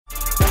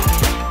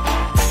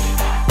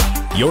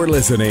You're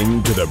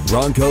listening to the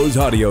Broncos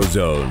Audio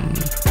Zone.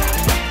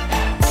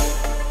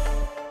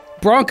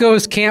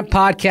 Broncos Camp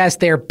Podcast.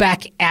 They're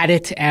back at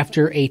it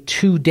after a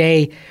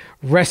 2-day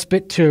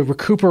respite to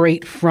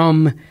recuperate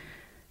from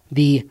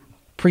the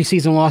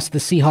preseason loss to the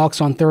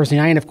Seahawks on Thursday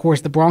night. And, of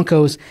course, the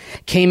Broncos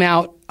came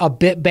out a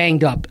bit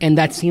banged up, and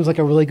that seems like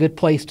a really good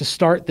place to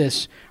start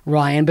this,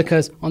 Ryan,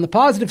 because on the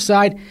positive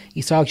side,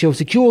 you saw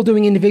Joseph Jewell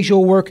doing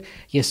individual work.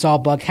 You saw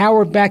Bug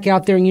Howard back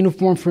out there in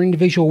uniform for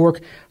individual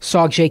work.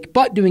 Saw Jake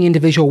Butt doing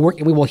individual work,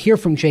 and we will hear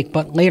from Jake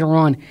Butt later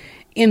on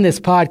in this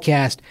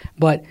podcast.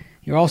 But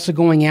you're also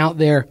going out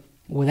there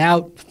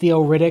without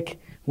Theo Riddick,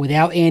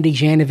 without Andy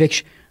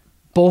Janovich,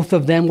 both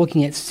of them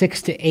looking at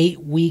 6 to 8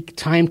 week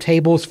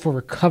timetables for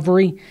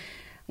recovery.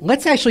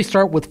 Let's actually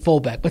start with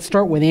fullback. Let's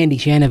start with Andy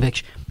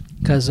Janovich,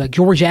 because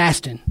George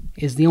Aston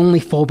is the only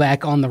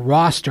fullback on the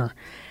roster.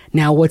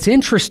 Now, what's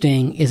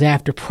interesting is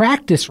after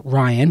practice,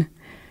 Ryan,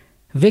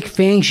 Vic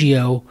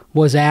Fangio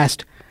was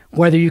asked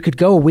whether you could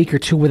go a week or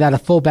two without a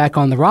fullback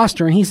on the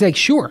roster, and he said,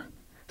 sure.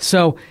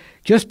 So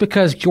just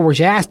because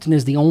George Aston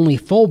is the only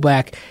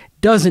fullback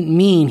doesn't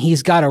mean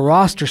he's got a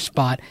roster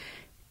spot.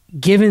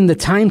 Given the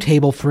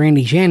timetable for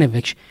Andy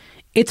Janovich,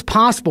 it's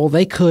possible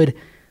they could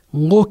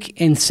look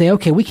and say,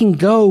 okay, we can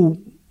go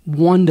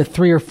 1 to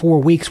 3 or 4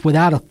 weeks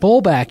without a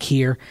fullback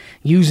here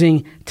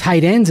using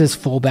tight ends as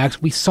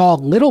fullbacks. We saw a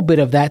little bit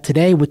of that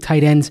today with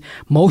tight ends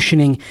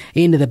motioning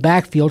into the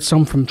backfield,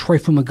 some from Troy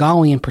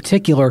Fumagalli in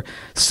particular.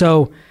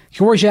 So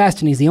George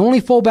Aston, he's the only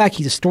fullback.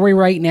 He's a story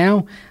right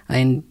now,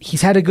 and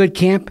he's had a good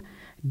camp.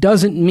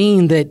 Doesn't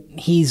mean that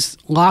he's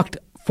locked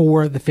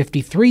for the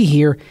 53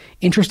 here.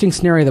 Interesting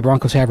scenario the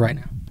Broncos have right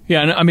now.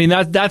 Yeah, and I mean,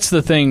 that's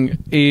the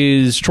thing,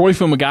 is Troy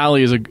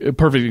Fumagalli is a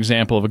perfect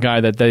example of a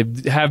guy that they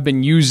have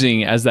been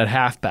using as that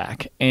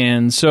halfback.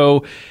 And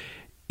so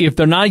if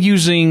they're not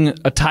using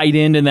a tight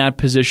end in that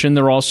position,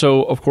 they're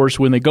also, of course,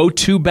 when they go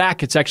two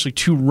back, it's actually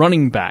two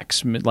running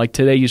backs. Like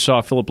today you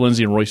saw Philip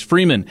Lindsay and Royce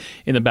Freeman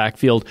in the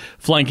backfield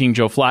flanking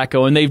Joe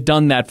Flacco, and they've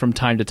done that from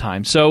time to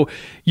time. So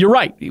you're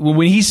right.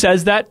 When he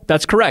says that,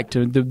 that's correct.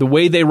 The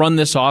way they run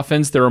this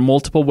offense, there are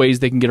multiple ways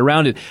they can get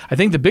around it. I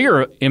think the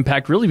bigger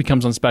impact really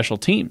becomes on special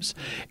teams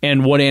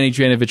and what Andy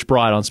Janovich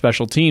brought on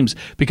special teams,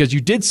 because you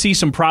did see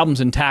some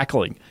problems in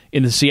tackling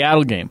in the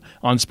Seattle game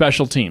on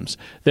special teams.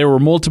 There were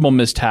multiple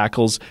missed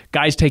tackles,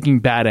 guys taking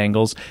bad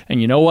angles,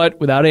 and you know what?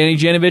 Without Andy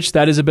Janovich,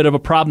 that is a bit of a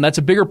problem. That's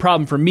a bigger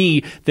problem for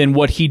me than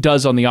what he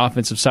does on the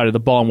offensive side of the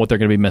ball and what they're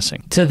going to be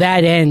missing. To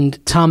that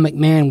end, Tom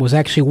McMahon was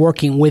actually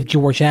working with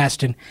George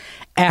Aston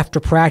after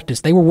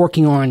practice. They were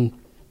working on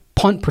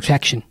punt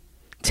protection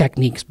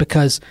techniques,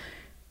 because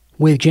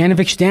with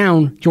Janovich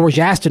down, George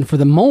Aston, for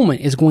the moment,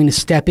 is going to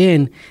step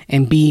in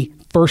and be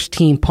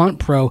first-team punt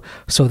pro,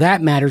 so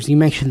that matters. You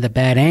mentioned the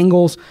bad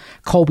angles.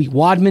 Colby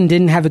Wadman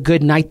didn't have a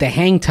good night. The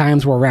hang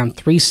times were around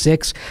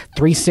 3.6,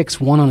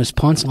 3.61 on his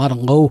punts, a lot of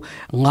low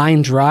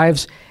line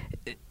drives.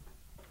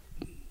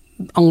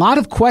 A lot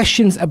of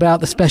questions about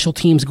the special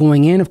teams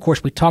going in. Of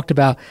course, we talked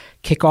about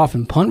kickoff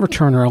and punt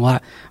returner a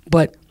lot,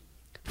 but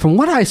from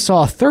what I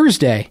saw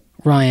Thursday,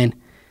 Ryan,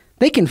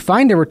 they can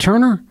find a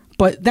returner,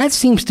 but that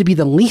seems to be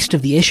the least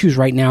of the issues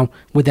right now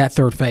with that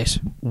third phase.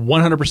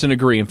 100%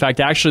 agree. In fact,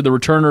 actually, the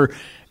returner,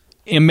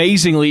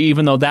 amazingly,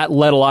 even though that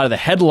led a lot of the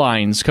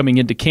headlines coming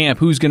into camp,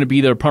 who's going to be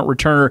their punt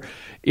returner,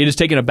 it has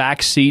taken a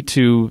back seat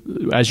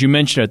to, as you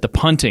mentioned, the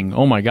punting.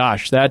 Oh my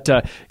gosh, that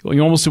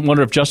you almost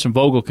wonder if Justin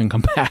Vogel can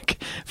come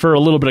back for a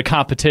little bit of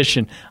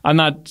competition. I'm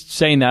not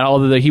saying that,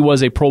 although he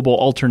was a Pro Bowl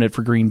alternate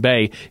for Green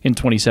Bay in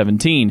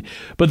 2017.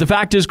 But the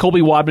fact is,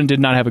 Colby Wadman did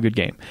not have a good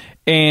game.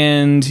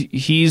 And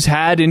he's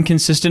had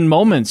inconsistent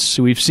moments.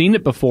 We've seen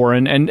it before,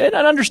 and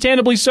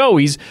understandably so.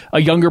 He's a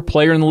younger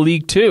player in the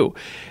league, too.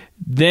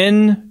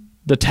 Then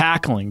the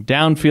tackling,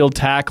 downfield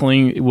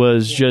tackling,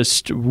 was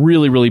just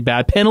really, really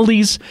bad.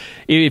 Penalties.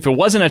 If it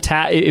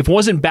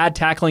wasn't bad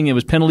tackling, it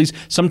was penalties.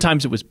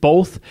 Sometimes it was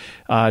both.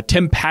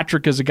 Tim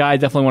Patrick is a guy I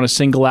definitely want to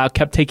single out.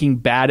 Kept taking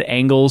bad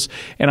angles,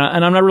 and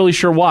I'm not really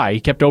sure why. He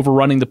kept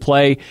overrunning the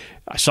play.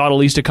 I saw it at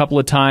least a couple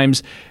of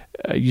times.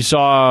 You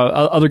saw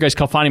other guys,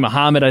 Kalfani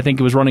Muhammad, I think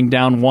it was running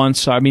down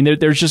once. I mean,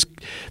 there's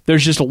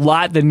just a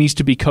lot that needs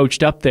to be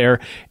coached up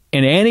there.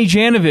 And Andy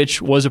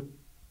Janovich was a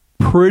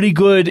pretty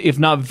good, if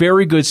not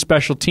very good,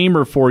 special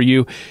teamer for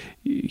you.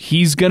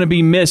 He's going to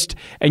be missed.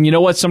 And you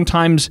know what?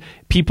 Sometimes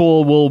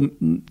people will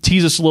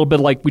tease us a little bit,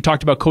 like we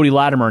talked about Cody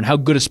Latimer and how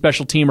good a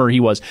special teamer he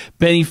was.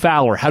 Benny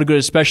Fowler, how good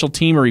a special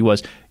teamer he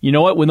was. You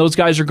know what? When those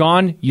guys are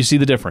gone, you see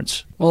the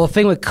difference. Well, the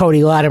thing with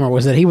Cody Latimer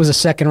was that he was a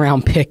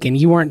second-round pick, and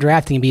you weren't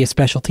drafting to be a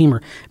special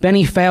teamer.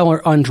 Benny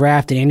Fowler,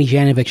 undrafted. Andy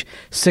Janovich,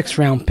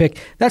 sixth-round pick.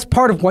 That's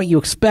part of what you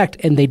expect,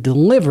 and they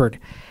delivered.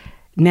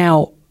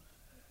 Now,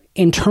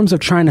 in terms of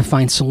trying to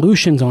find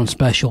solutions on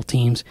special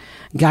teams,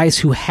 guys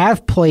who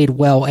have played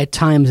well at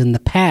times in the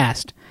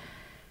past,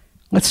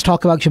 let's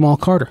talk about Jamal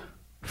Carter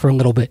for a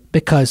little bit,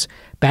 because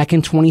back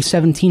in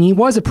 2017, he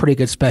was a pretty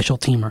good special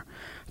teamer.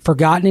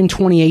 Forgotten in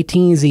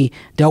 2018 as he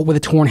dealt with a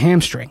torn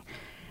hamstring.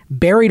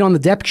 Buried on the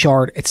depth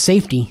chart at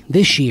safety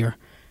this year.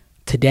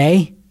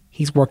 Today,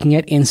 he's working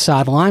at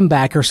inside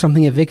linebacker,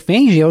 something that Vic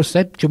Fangio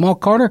said Jamal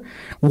Carter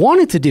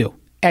wanted to do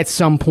at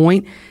some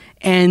point.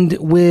 And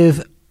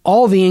with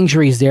all the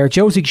injuries there,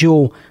 Josie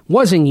Jewell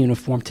was in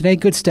uniform today.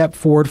 Good step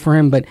forward for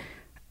him, but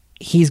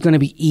he's going to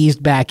be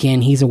eased back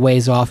in. He's a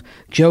ways off.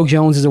 Joe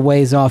Jones is a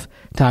ways off.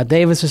 Todd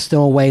Davis is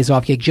still a ways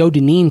off. You have Joe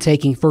Dineen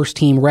taking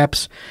first-team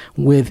reps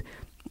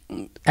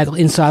at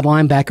inside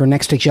linebacker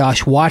next to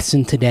Josh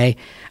Watson today.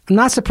 I'm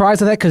not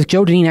surprised at that because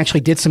Joe Dineen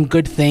actually did some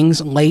good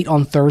things late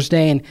on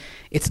Thursday, and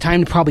it's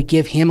time to probably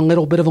give him a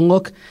little bit of a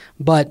look.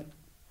 But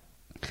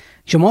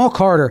Jamal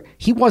Carter,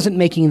 he wasn't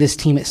making this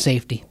team at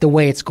safety the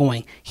way it's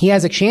going. He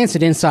has a chance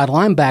at inside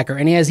linebacker,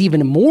 and he has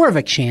even more of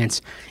a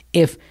chance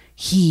if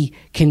he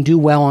can do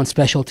well on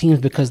special teams,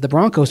 because the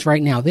Broncos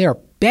right now, they are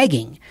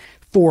begging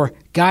for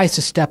guys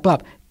to step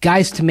up,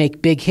 guys to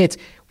make big hits.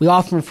 We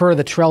often refer to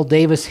the Terrell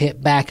Davis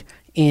hit back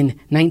in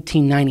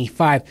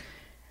 1995.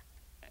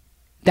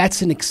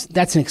 That's an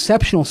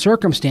exceptional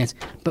circumstance,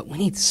 but we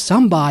need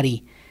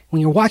somebody,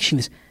 when you're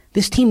watching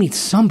this team needs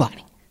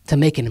somebody to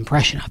make an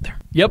impression out there.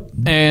 Yep,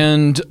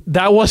 and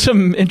that was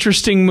an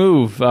interesting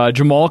move,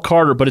 Jamal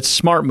Carter, but it's a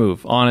smart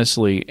move,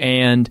 honestly.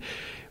 And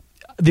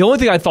the only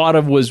thing I thought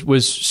of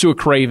was Sua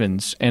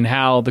Cravens and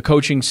how the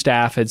coaching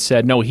staff had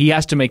said, no, he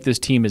has to make this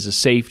team as a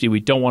safety.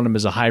 We don't want him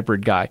as a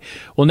hybrid guy.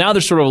 Well, now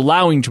they're sort of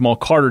allowing Jamal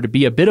Carter to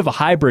be a bit of a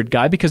hybrid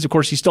guy because, of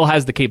course, he still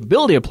has the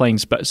capability of playing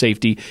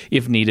safety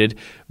if needed,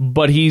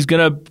 but he's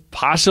going to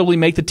possibly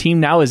make the team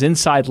now as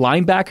inside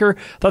linebacker.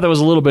 I thought that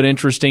was a little bit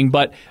interesting,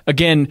 but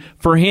again,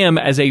 for him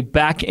as a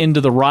back end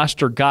of the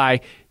roster guy,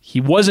 he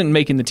wasn't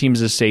making the team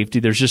as a safety.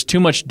 There's just too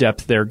much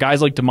depth there.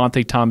 Guys like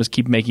DeMonte Thomas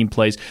keep making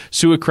plays.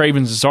 Sua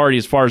Cravens is already,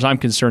 as far as I'm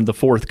concerned, the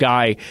fourth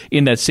guy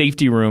in that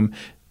safety room.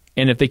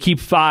 And if they keep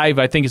five,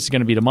 I think it's going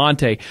to be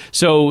DeMonte.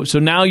 So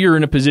now you're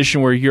in a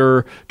position where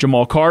you're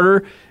Jamal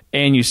Carter,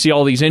 and you see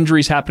all these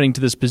injuries happening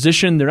to this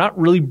position. They're not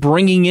really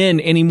bringing in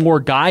any more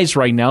guys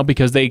right now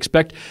because they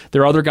expect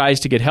their other guys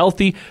to get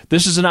healthy.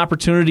 This is an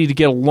opportunity to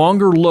get a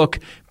longer look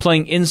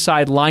playing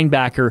inside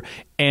linebacker.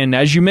 And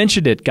as you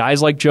mentioned it,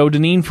 guys like Joe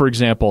Dineen, for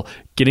example,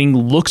 getting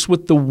looks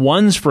with the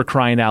ones, for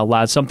crying out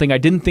loud, something I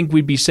didn't think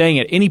we'd be saying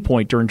at any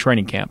point during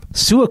training camp.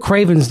 Sua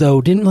Cravens,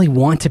 though, didn't really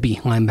want to be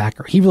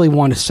linebacker. He really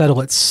wanted to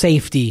settle at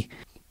safety.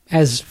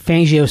 As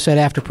Fangio said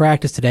after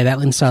practice today, that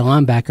inside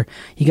linebacker,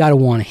 you got to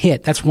want to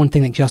hit. That's one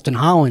thing that Justin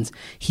Hollins,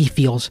 he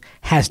feels,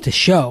 has to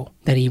show,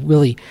 that he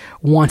really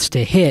wants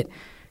to hit.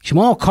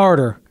 Jamal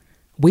Carter,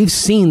 we've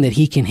seen that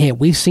he can hit.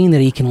 We've seen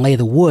that he can lay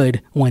the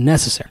wood when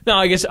necessary. No,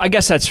 I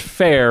guess that's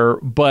fair,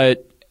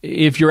 but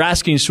if you're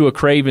asking Sua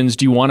Cravens,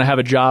 do you want to have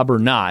a job or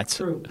not?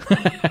 True.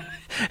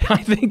 I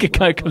think it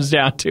kind of comes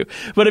down to.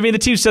 But, I mean, the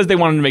team says they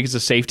want him to make it a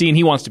safety, and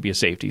he wants to be a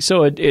safety.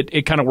 So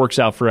it kind of works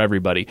out for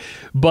everybody.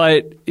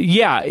 But,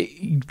 yeah,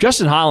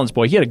 Justin Hollins,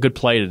 boy, he had a good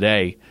play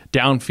today,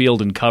 downfield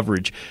and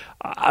coverage.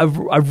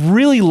 I've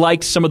really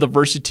liked some of the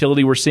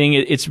versatility we're seeing.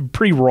 It's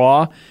pretty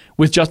raw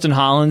with Justin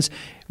Hollins.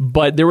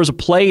 But there was a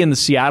play in the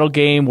Seattle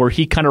game where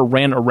he kind of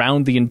ran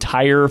around the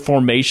entire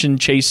formation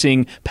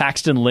chasing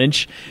Paxton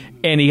Lynch,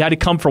 and he had to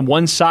come from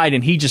one side,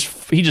 and he just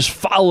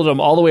followed him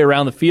all the way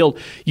around the field.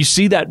 You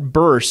see that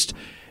burst,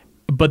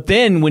 but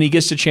then when he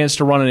gets a chance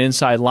to run an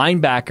inside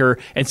linebacker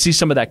and see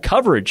some of that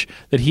coverage,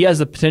 that he has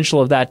the potential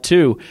of that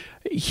too,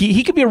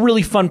 he could be a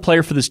really fun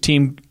player for this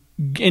team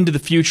into the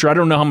future. I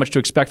don't know how much to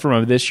expect from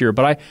him this year,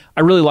 but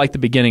I really like the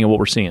beginning of what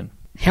we're seeing.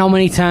 How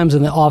many times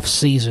in the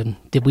offseason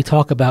did we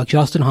talk about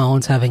Justin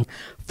Hollins having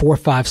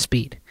 4.5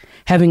 speed,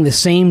 having the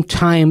same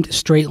timed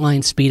straight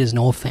line speed as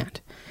Noah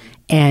Fant?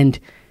 And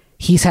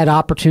he's had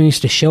opportunities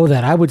to show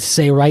that. I would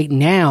say right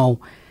now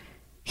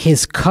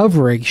his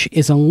coverage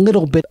is a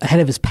little bit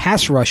ahead of his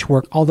pass rush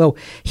work, although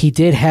he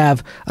did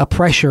have a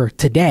pressure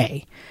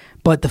today.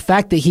 But the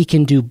fact that he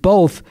can do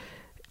both,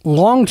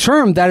 long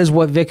term, that is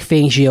what Vic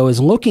Fangio is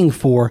looking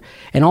for.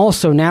 And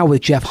also now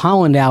with Jeff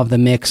Holland out of the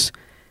mix,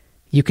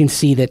 you can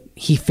see that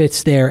he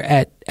fits there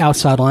at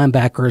outside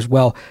linebacker as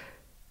well.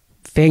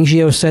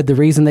 Fangio said the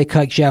reason they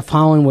cut Jeff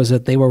Holland was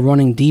that they were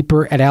running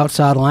deeper at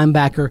outside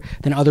linebacker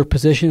than other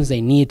positions.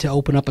 They needed to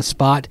open up a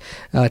spot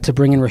to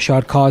bring in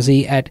Rashad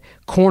Causey at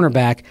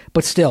cornerback.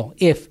 But still,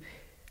 if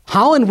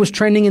Holland was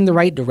trending in the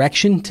right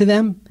direction to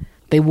them,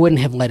 they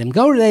wouldn't have let him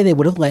go today. They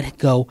would have let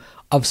go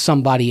of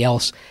somebody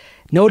else.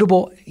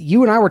 Notable,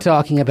 you and I were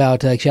talking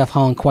about Jeff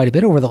Holland quite a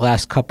bit over the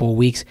last couple of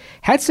weeks.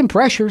 Had some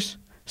pressures,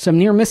 some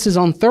near misses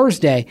on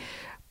Thursday.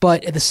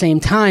 But at the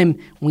same time,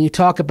 when you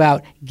talk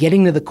about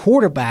getting to the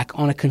quarterback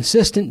on a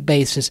consistent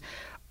basis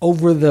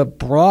over the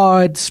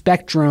broad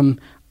spectrum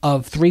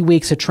of 3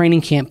 weeks of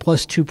training camp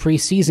plus 2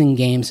 preseason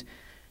games,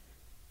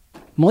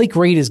 Malik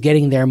Reed is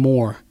getting there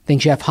more than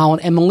Jeff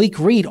Holland. And Malik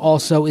Reed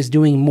also is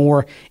doing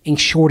more in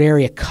short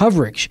area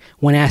coverage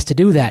when asked to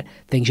do that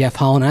than Jeff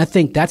Holland. And I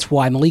think that's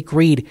why Malik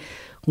Reed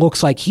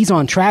looks like he's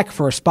on track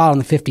for a spot on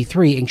the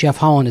 53, and Jeff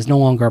Holland is no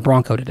longer a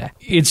Bronco today.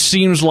 It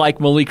seems like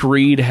Malik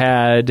Reed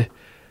had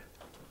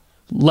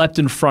leapt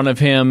in front of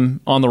him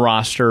on the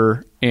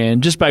roster,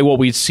 and just by what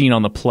we'd seen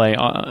on the play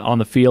on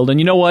the field. And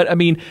you know what? I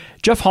mean,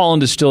 Jeff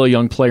Holland is still a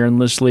young player in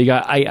this league.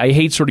 I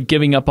hate sort of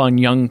giving up on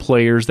young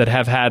players that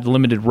have had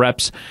limited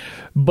reps.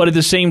 But at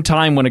the same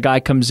time, when a guy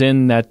comes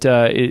in that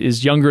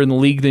is younger in the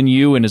league than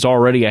you and is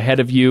already ahead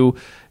of you,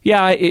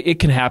 yeah, it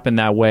can happen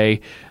that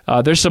way.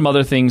 There's some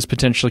other things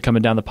potentially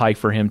coming down the pike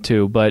for him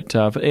too. But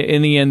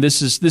in the end,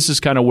 this is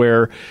kind of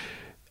where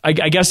I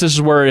guess this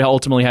is where it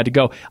ultimately had to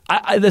go.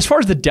 As far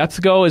as the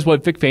depth go, is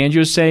what Vic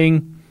Fangio is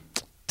saying.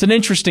 It's an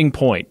interesting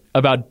point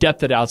about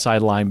depth at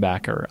outside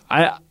linebacker.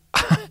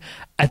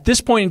 At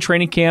this point in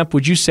training camp,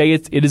 would you say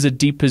it is a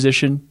deep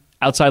position,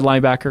 outside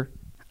linebacker?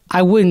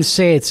 I wouldn't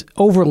say it's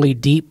overly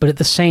deep, but at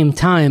the same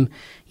time,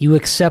 you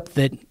accept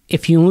that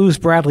if you lose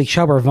Bradley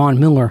Chubb or Von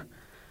Miller,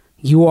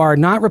 you are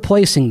not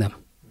replacing them.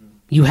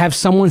 You have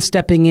someone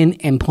stepping in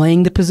and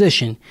playing the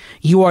position.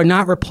 You are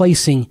not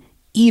replacing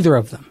either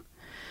of them.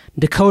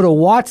 Dakota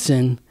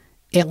Watson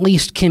at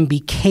least can be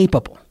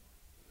capable,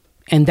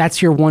 and that's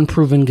your one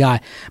proven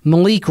guy.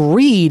 Malik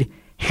Reed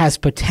has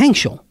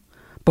potential,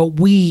 but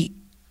we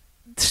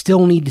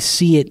still need to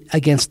see it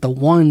against the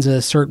ones at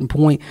a certain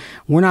point.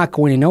 We're not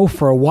going to know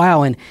for a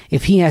while, and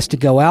if he has to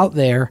go out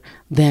there,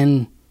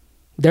 then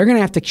they're going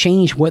to have to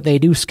change what they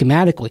do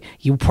schematically.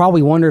 You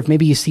probably wonder if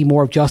maybe you see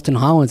more of Justin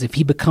Hollins if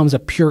he becomes a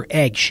pure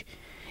edge,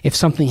 if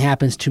something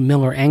happens to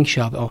Miller and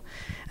Chubb. Oh,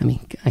 I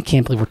mean, I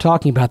can't believe we're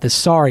talking about this.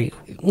 Sorry,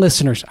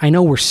 listeners, I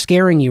know we're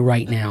scaring you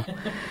right now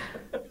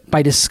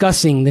by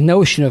discussing the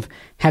notion of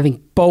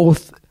having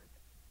both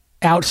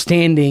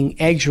outstanding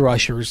edge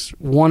rushers,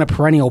 one a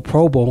perennial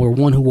Pro Bowler,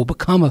 one who will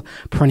become a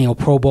perennial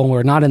Pro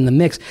Bowler, not in the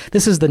mix.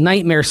 This is the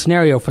nightmare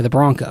scenario for the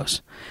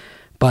Broncos.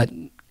 But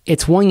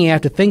it's one you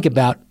have to think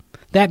about.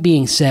 That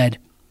being said,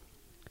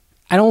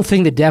 I don't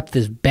think the depth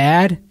is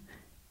bad.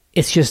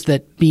 It's just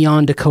that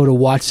beyond Dakota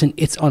Watson,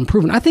 it's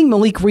unproven. I think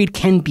Malik Reed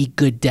can be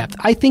good depth.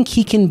 I think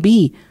he can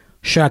be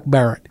Shaq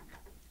Barrett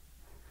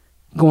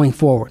going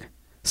forward.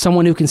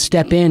 Someone who can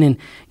step in and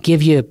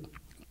give you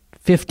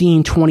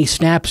 15, 20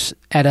 snaps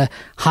at a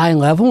high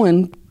level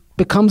and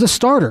becomes a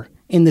starter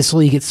in this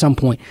league at some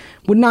point.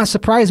 Would not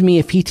surprise me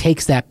if he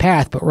takes that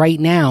path, but right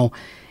now,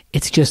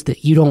 it's just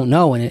that you don't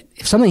know. And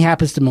if something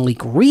happens to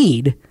Malik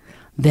Reed,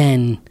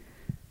 then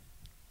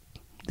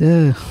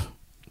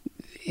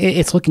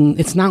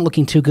it's not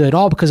looking too good at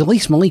all, because at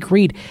least Malik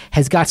Reed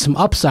has got some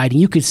upside, and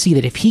you could see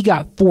that if he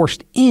got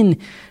forced into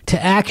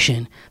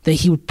action, that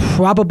he would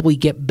probably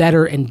get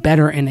better and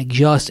better and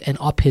adjust and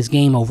up his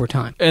game over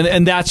time.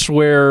 And that's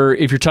where,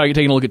 if you're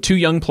taking a look at two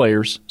young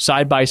players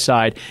side by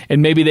side,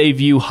 and maybe they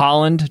view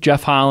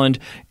Jeff Holland,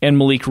 and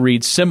Malik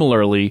Reed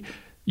similarly,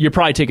 you're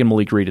probably taking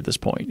Malik Reed at this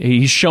point.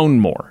 He's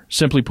shown more.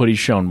 Simply put, he's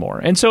shown more.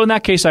 And so in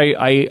that case,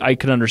 I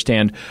can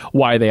understand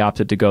why they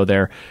opted to go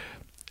there.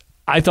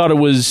 I thought it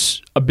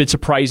was a bit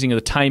surprising of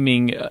the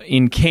timing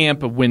in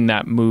camp of when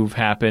that move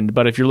happened.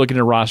 But if you're looking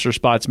at roster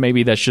spots,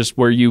 maybe that's just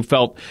where you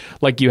felt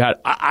like you had.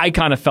 I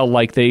kind of felt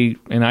like they,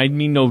 and I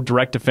mean no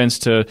direct offense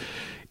to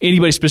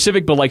anybody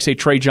specific, but like, say,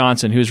 Trey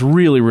Johnson, who's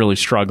really, really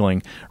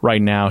struggling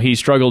right now. He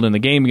struggled in the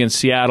game against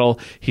Seattle.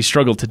 He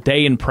struggled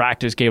today in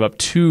practice, gave up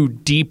 2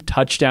 deep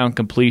touchdown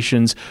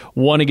completions,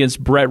 one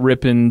against Brett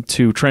Rippon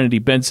to Trinity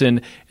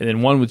Benson, and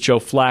then one with Joe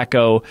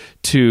Flacco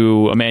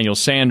to Emmanuel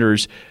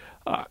Sanders.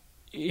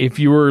 If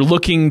you were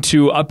looking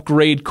to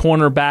upgrade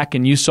cornerback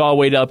and you saw a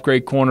way to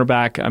upgrade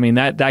cornerback, I mean,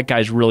 that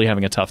guy's really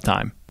having a tough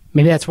time.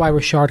 Maybe that's why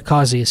Rashard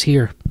Kazi is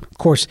here. Of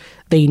course,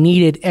 they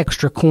needed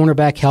extra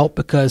cornerback help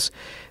because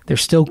they're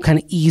still kind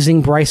of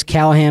easing Bryce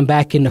Callahan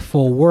back into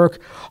full work.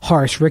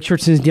 Horace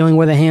Richardson's dealing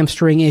with a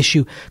hamstring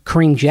issue.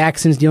 Kareem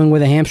Jackson's dealing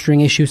with a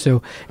hamstring issue,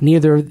 so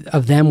neither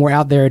of them were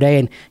out there today.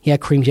 And yeah,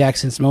 Kareem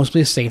Jackson's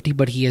mostly a safety,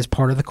 but he is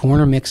part of the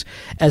corner mix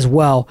as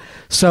well.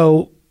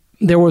 So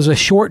there was a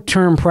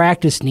short-term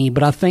practice need,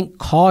 but I think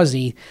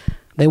Causey,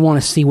 they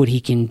want to see what he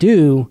can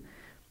do.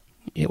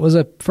 It was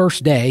a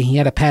first day. He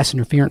had a pass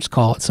interference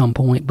call at some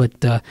point, but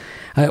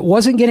it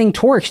wasn't getting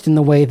torched in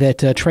the way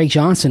that Trey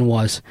Johnson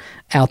was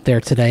out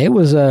there today. It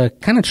was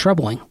kind of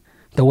troubling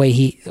the way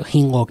he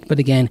looked. But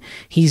again,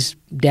 he's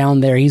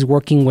down there. He's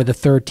working with the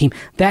third team.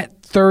 That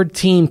third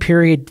team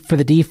period for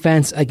the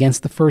defense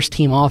against the first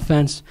team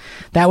offense,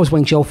 that was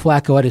when Joe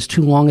Flacco had his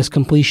 2 longest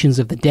completions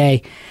of the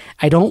day.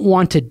 I don't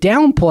want to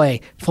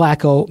downplay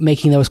Flacco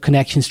making those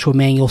connections to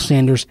Emmanuel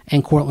Sanders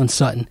and Courtland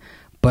Sutton,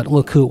 but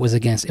look who it was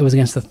against. It was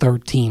against the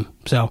third team.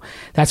 So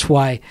that's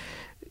why,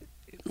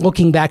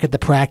 looking back at the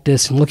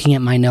practice and looking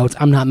at my notes,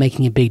 I'm not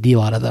making a big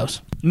deal out of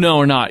those. No,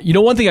 we're not. You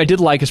know, one thing I did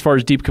like as far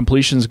as deep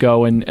completions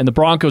go, and the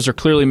Broncos are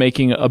clearly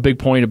making a big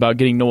point about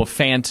getting Noah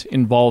Fant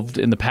involved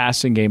in the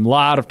passing game. A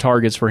lot of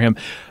targets for him.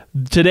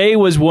 Today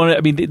was one.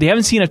 I mean, they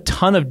haven't seen a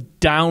ton of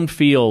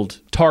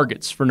downfield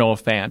targets for Noah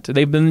Fant.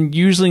 They've been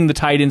using the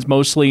tight ends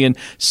mostly in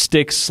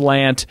stick,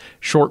 slant,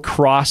 short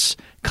cross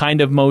kind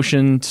of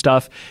motion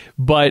stuff.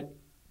 But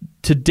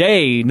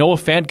today, Noah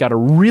Fant got a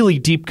really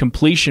deep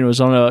completion. It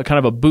was on a kind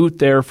of a boot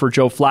there for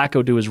Joe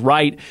Flacco to his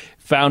right.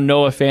 Found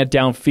Noah Fant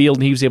downfield,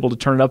 and he was able to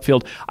turn it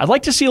upfield. I'd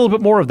like to see a little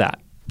bit more of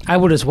that. I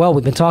would as well.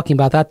 We've been talking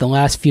about that the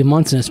last few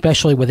months, and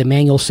especially with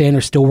Emmanuel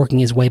Sanders still working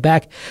his way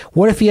back.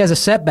 What if he has a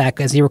setback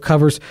as he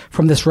recovers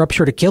from this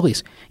ruptured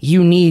Achilles?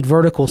 You need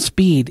vertical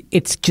speed.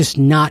 It's just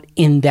not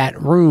in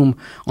that room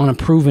on a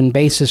proven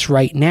basis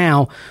right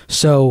now.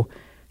 So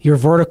your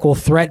vertical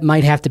threat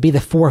might have to be the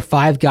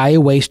 4-5 guy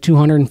who weighs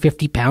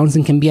 250 pounds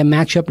and can be a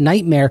matchup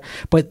nightmare.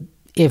 But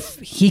if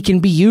he can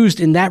be used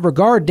in that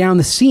regard down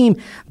the seam,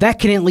 that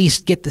can at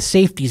least get the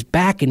safeties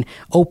back and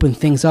open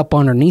things up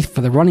underneath for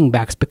the running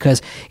backs.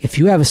 Because if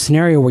you have a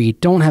scenario where you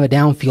don't have a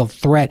downfield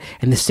threat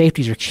and the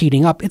safeties are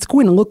cheating up, it's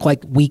going to look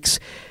like weeks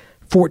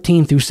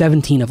 14 through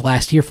 17 of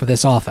last year for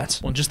this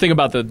offense. Well, just think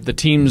about the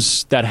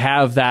teams that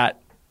have that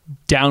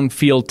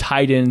downfield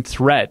tight end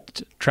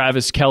threat.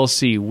 Travis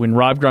Kelce, when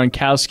Rob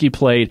Gronkowski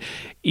played,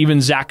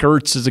 even Zach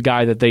Ertz is a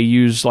guy that they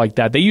use like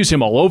that. They use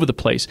him all over the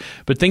place.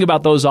 But think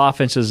about those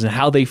offenses and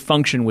how they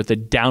function with a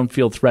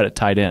downfield threat at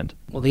tight end.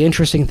 Well, the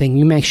interesting thing,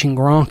 you mentioned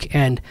Gronk,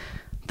 and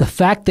the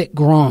fact that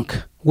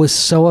Gronk was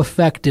so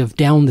effective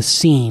down the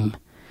seam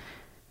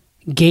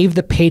gave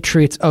the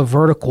Patriots a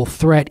vertical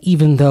threat,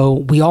 even though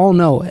we all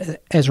know,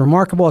 as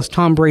remarkable as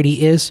Tom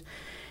Brady is,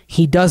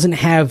 he doesn't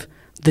have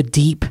the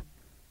deep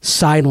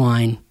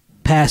sideline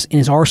pass in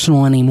his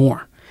arsenal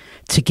anymore.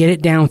 To get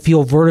it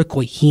downfield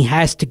vertically, he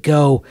has to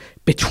go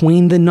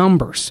between the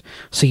numbers,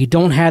 so you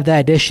don't have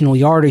that additional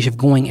yardage of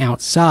going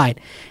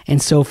outside.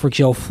 And so for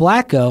Joe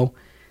Flacco,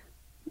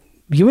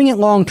 viewing it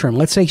long term,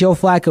 let's say Joe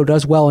Flacco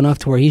does well enough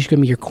to where he's going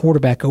to be your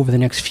quarterback over the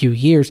next few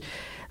years,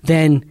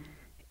 then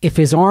if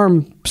his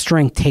arm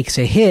strength takes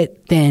a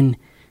hit, then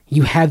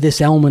you have this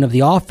element of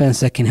the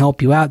offense that can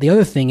help you out. The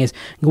other thing is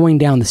going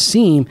down the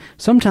seam,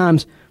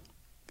 sometimes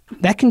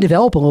that can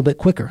develop a little bit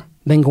quicker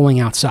than going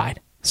outside.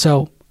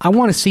 So I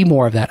want to see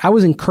more of that. I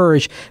was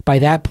encouraged by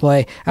that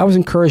play. I was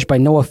encouraged by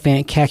Noah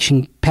Fant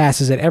catching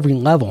passes at every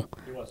level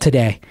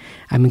today.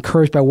 I'm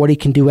encouraged by what he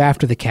can do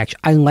after the catch.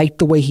 I liked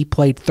the way he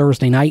played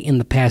Thursday night in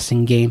the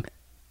passing game.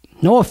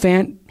 Noah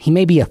Fant, he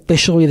may be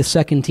officially the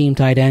second team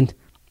tight end.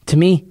 To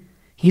me,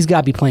 he's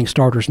got to be playing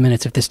starters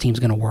minutes if this team's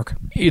going to work.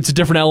 It's a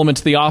different element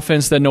to the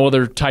offense that no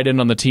other tight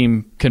end on the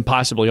team can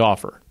possibly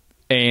offer.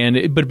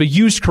 But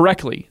used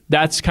correctly,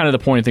 that's kind of the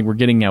point I think we're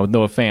getting at with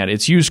Noah Fant.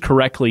 It's used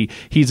correctly,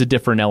 he's a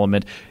different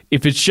element.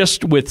 If it's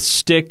just with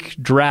stick,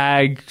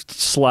 drag,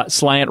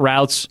 slant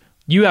routes,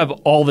 you have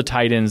all the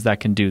tight ends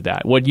that can do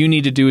that. What you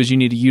need to do is you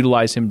need to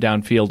utilize him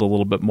downfield a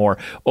little bit more,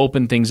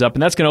 open things up,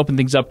 and that's going to open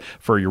things up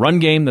for your run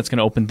game. That's going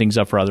to open things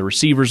up for other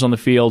receivers on the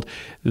field.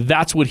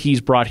 That's what he's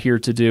brought here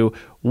to do.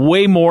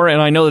 Way more,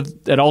 and I know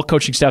that all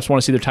coaching staffs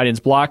want to see their tight ends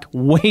block,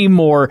 way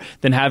more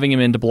than having him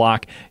in to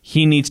block.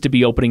 He needs to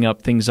be opening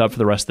up things up for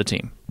the rest of the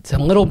team. It's a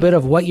little bit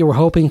of what you were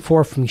hoping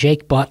for from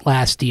Jake Butt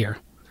last year,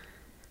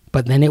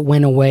 but then it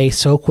went away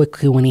so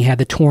quickly when he had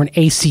the torn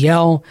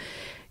ACL.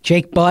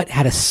 Jake Butt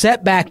had a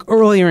setback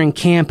earlier in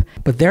camp,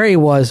 but there he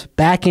was,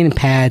 back in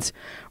pads,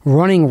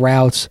 running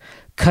routes,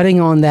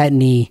 cutting on that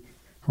knee.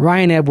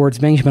 Ryan Edwards,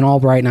 Benjamin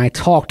Albright, and I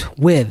talked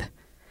with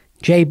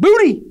Jay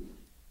Booty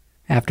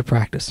after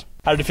practice.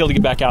 How did it feel to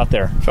get back out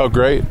there? Felt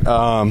great.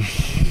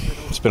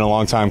 It's been a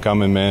long time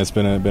coming, man. It's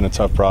been a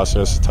tough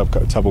process, tough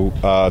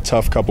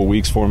couple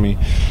weeks for me.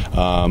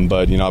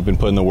 But I've been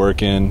putting the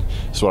work in.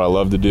 It's what I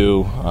love to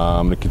do.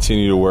 I'm going to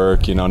continue to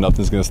work.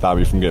 Nothing's going to stop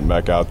me from getting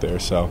back out there.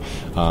 So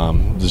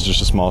this is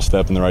just a small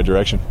step in the right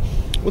direction.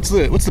 What's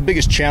the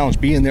biggest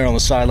challenge being there on the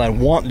sideline,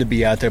 wanting to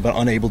be out there but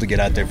unable to get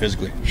out there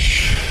physically?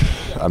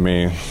 I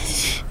mean,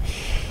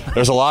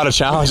 there's a lot of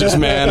challenges,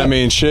 man. I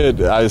mean,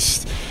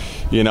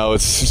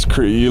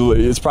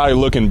 it's probably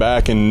looking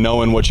back and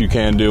knowing what you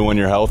can do when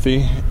you're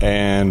healthy,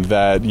 and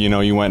that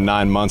you went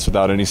 9 months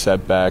without any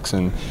setbacks,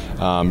 and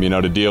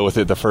to deal with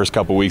it the first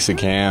couple weeks of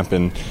camp,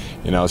 and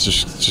it's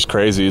just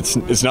crazy.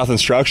 It's nothing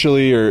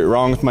structurally or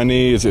wrong with my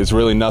knee. It's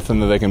really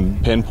nothing that they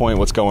can pinpoint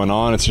what's going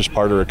on. It's just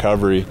part of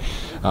recovery.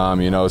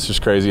 It's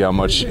just crazy how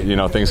much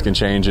things can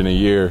change in a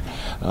year,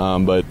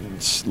 but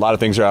a lot of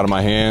things are out of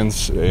my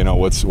hands.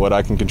 What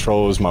I can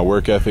control is my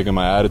work ethic and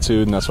my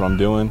attitude, and that's what I'm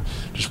doing,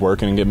 just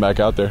working and getting back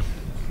out there.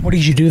 What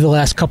did you do the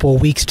last couple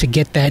of weeks to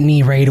get that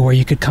knee ready to where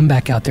you could come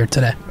back out there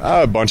today?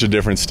 A bunch of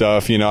different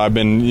stuff. I've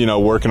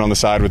been working on the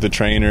side with the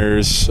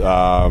trainers,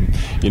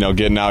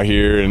 getting out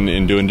here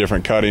and doing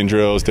different cutting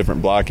drills,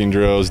 different blocking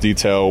drills,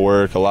 detail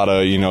work, a lot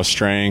of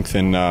strength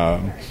and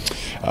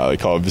they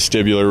call it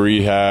vestibular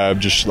rehab,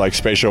 just like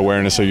spatial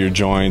awareness of your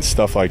joints,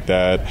 stuff like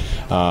that.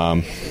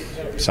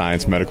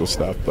 Science, medical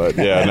stuff, but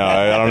yeah, no,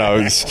 I don't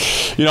know.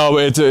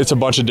 It's a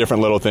bunch of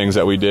different little things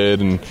that we did,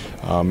 and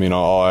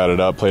all added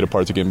up, played a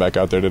part to getting back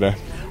out there today.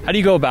 How do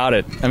you go about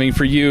it? I mean,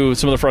 for you,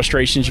 some of the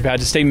frustrations you've had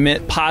to stay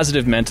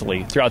positive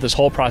mentally throughout this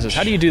whole process.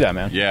 How do you do that,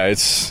 man? Yeah,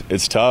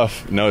 it's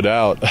tough, no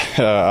doubt.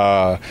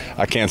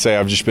 I can't say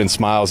I've just been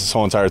smiles this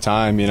whole entire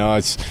time.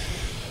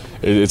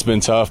 It's been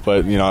tough,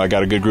 but I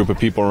got a good group of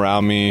people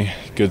around me,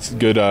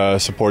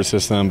 good support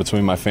system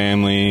between my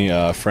family,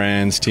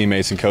 friends,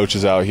 teammates, and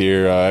coaches out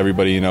here.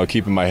 Everybody,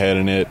 keeping my head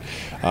in it.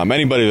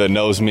 Anybody that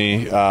knows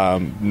me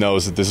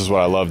knows that this is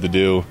what I love to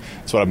do.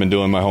 It's what I've been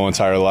doing my whole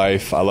entire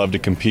life. I love to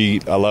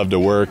compete. I love to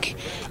work.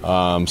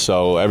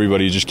 So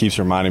everybody just keeps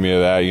reminding me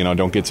of that.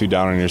 Don't get too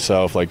down on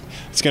yourself. Like,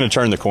 it's going to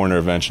turn the corner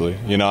eventually.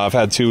 I've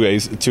had two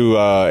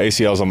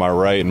ACLs on my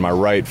right, and my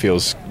right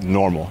feels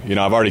normal.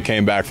 I've already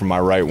came back from my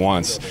right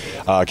once.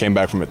 Came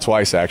back from it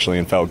twice, actually,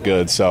 and felt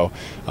good. So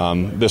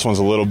this one's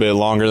a little bit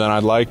longer than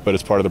I'd like, but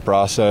it's part of the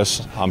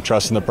process. I'm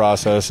trusting the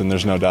process, and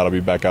there's no doubt I'll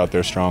be back out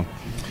there strong.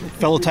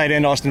 Fellow tight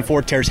end Austin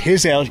Fort tears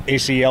his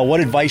ACL. What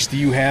advice do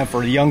you have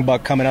for a young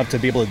buck coming up to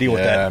be able to deal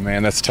with that? Yeah,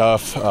 man, that's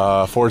tough.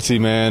 Fortsy,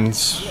 man,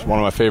 one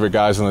of my favorite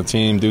guys on the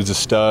team. Dude's a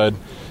stud,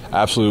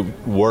 absolute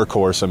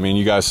workhorse. I mean,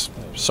 you guys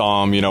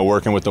saw him,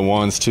 working with the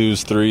 1s,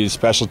 2s, 3s,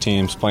 special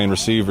teams, playing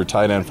receiver,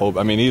 tight end, full.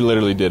 I mean, he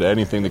literally did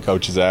anything the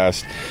coaches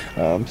asked.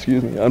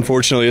 Excuse me.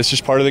 Unfortunately, it's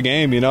just part of the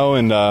game,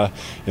 and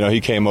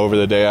he came over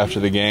the day after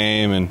the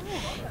game and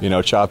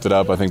chopped it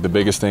up. I think the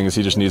biggest thing is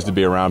he just needs to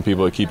be around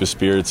people to keep his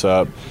spirits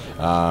up.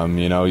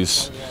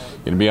 He's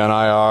going to be on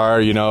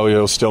IR.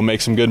 He'll still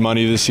make some good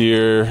money this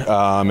year.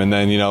 And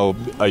then,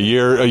 a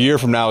year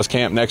from now is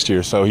camp next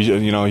year. So,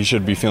 he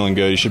should be feeling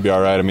good. He should be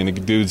all right. I mean, the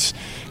dude's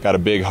got a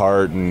big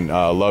heart and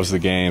loves the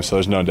game. So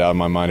there's no doubt in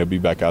my mind he'll be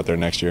back out there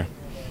next year.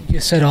 You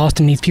said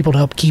Austin needs people to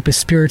help keep his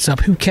spirits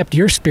up. Who kept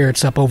your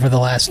spirits up over the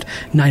last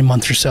 9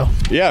 months or so?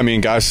 Yeah, I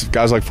mean, guys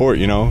like Fort,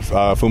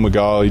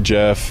 Fumagalli,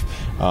 Jeff,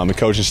 the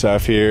coaching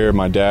staff here,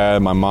 my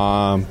dad, my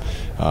mom,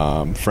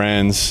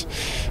 friends.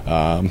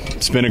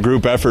 It's been a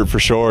group effort for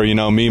sure.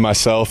 Me,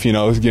 myself, trying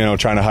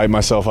to hype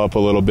myself up a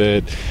little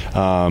bit,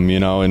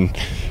 and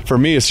for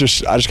me, it's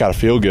just I just got to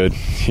feel good,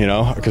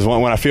 because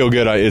when I feel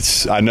good,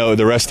 I know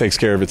the rest takes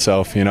care of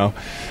itself,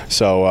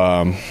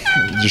 So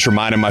just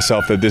reminding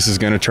myself that this is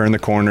going to turn the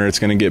corner. It's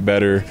going to get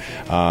better.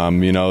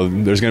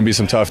 There's going to be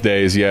some tough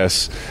days,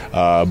 yes,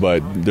 but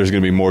there's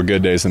going to be more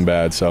good days than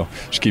bad. So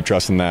just keep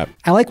trusting that.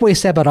 I like what he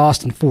said about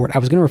Austin Fort. I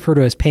was going to refer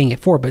to it as paying it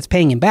forward, but it's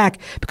paying him back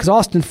because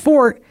Austin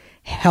Fort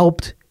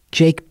helped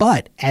Jake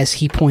Butt, as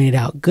he pointed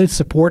out. Good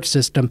support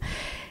system.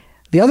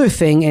 The other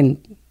thing,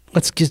 and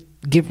let's just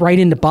get right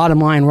into bottom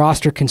line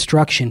roster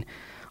construction.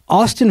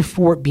 Austin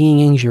Fort being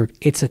injured,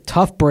 it's a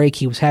tough break.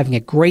 He was having a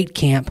great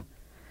camp.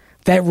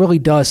 That really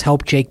does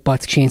help Jake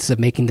Butt's chances of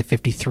making the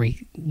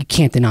 53. You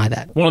can't deny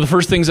that. One of the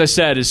first things I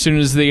said as soon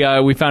as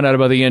we found out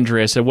about the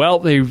injury, I said, well,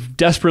 they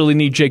desperately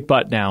need Jake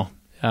Butt now.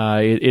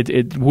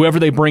 Whoever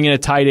they bring in a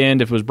tight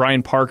end, if it was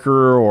Brian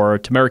Parker or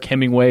Tamarick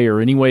Hemingway or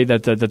any way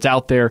that's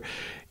out there,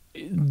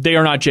 they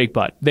are not Jake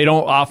Butt. They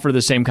don't offer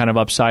the same kind of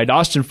upside.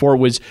 Austin Fort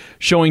was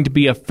showing to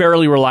be a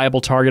fairly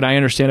reliable target. I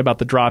understand about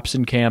the drops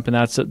in camp, and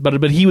that's it.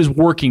 But he was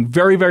working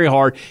very, very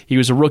hard. He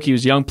was a rookie. He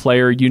was a young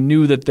player. You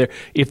knew that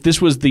if this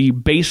was the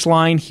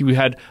baseline, he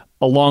had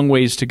a long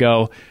ways to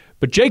go.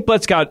 But Jake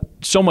Butt's got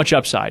so much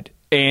upside.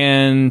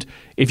 And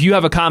if you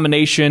have a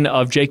combination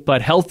of Jake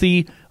Butt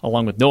healthy,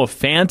 along with Noah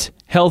Fant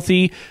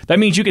healthy, that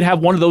means you could have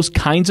one of those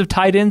kinds of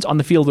tight ends on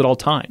the field at all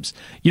times.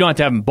 You don't have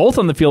to have them both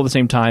on the field at the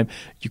same time.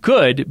 You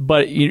could,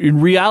 but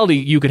in reality,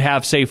 you could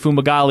have, say,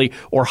 Fumagalli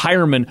or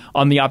Hireman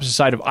on the opposite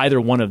side of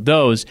either one of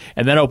those,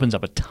 and that opens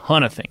up a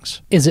ton of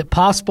things. Is it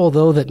possible,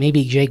 though, that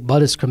maybe Jake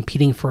Butt is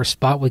competing for a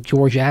spot with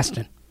George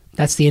Aston?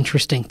 That's the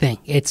interesting thing.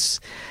 It's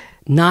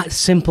not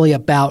simply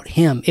about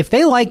him. If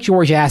they like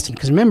George Aston,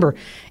 because remember,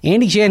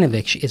 Andy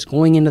Janovich is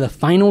going into the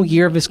final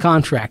year of his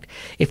contract.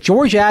 If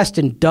George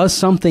Aston does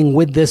something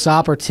with this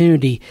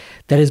opportunity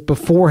that is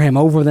before him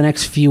over the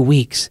next few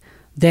weeks,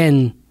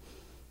 then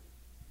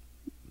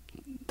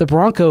the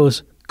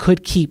Broncos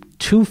could keep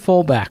two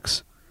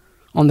fullbacks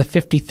on the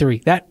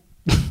 53.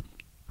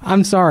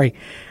 I'm sorry.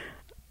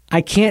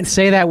 I can't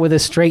say that with a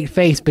straight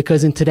face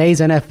because in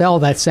today's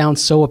NFL, that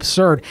sounds so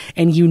absurd.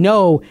 And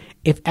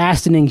if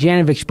Aston and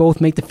Janovich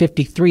both make the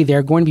 53, there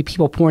are going to be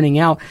people pointing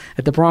out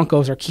that the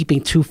Broncos are keeping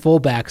two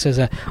fullbacks as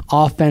an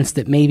offense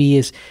that maybe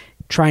is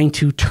trying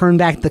to turn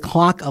back the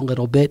clock a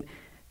little bit,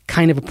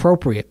 kind of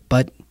appropriate.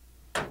 But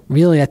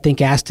really, I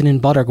think Aston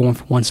and Butt are going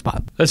for one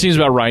spot. That seems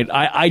about right.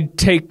 I'd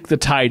take the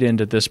tight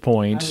end at this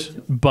point,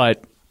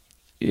 but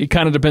it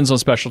kind of depends on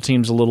special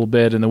teams a little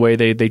bit and the way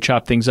they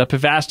chop things up.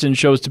 If Aston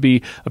shows to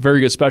be a very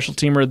good special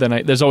teamer,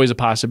 then there's always a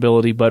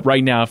possibility. But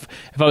right now, if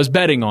I was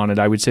betting on it,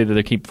 I would say that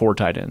they keep four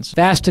tight ends. If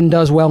Aston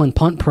does well in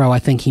punt pro, I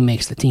think he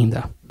makes the team,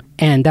 though.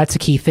 And that's a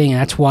key thing.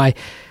 And that's why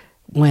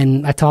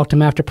when I talked to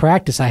him after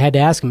practice, I had to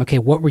ask him, okay,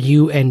 what were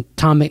you and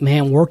Tom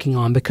McMahon working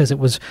on? Because it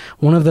was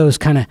one of those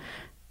kind of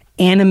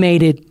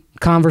animated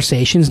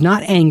conversations,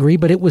 not angry,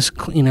 but it was,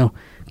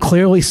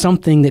 clearly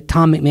something that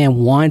Tom McMahon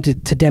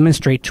wanted to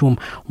demonstrate to him,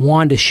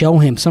 wanted to show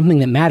him, something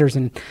that matters.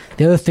 And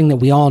the other thing that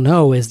we all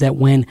know is that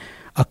when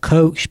a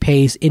coach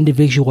pays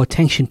individual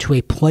attention to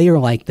a player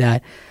like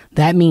that,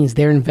 that means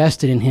they're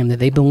invested in him, that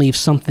they believe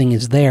something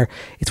is there.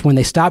 It's when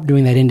they stop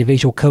doing that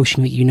individual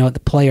coaching that the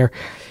player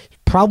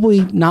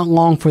probably not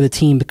long for the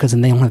team because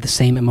then they don't have the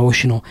same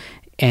emotional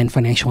and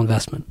financial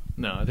investment.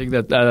 No, I think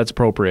that's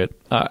appropriate.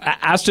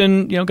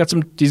 Aston,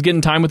 he's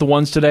getting time with the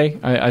ones today.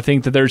 I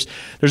think that there's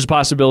a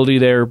possibility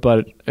there,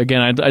 but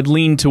again, I'd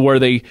lean to where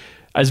they,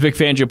 as Vic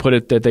Fangio put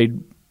it, that they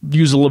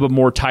use a little bit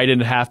more tight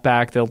end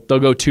halfback. They'll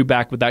go two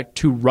back with that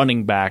two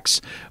running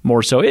backs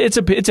more so. It's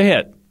a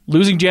hit.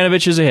 Losing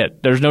Janovich is a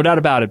hit. There's no doubt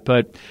about it,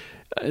 but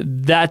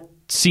that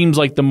seems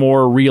like the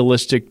more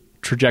realistic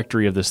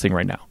trajectory of this thing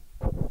right now.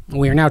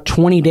 We are now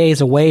 20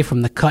 days away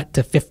from the cut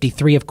to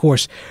 53. Of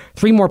course,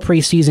 3 more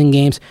preseason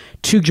games,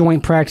 2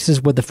 joint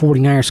practices with the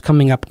 49ers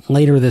coming up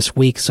later this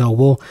week. So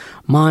we'll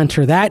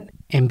monitor that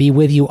and be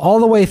with you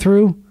all the way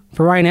through.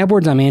 For Ryan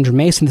Edwards, I'm Andrew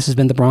Mason. This has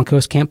been the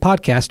Broncos Camp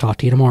Podcast. Talk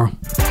to you tomorrow.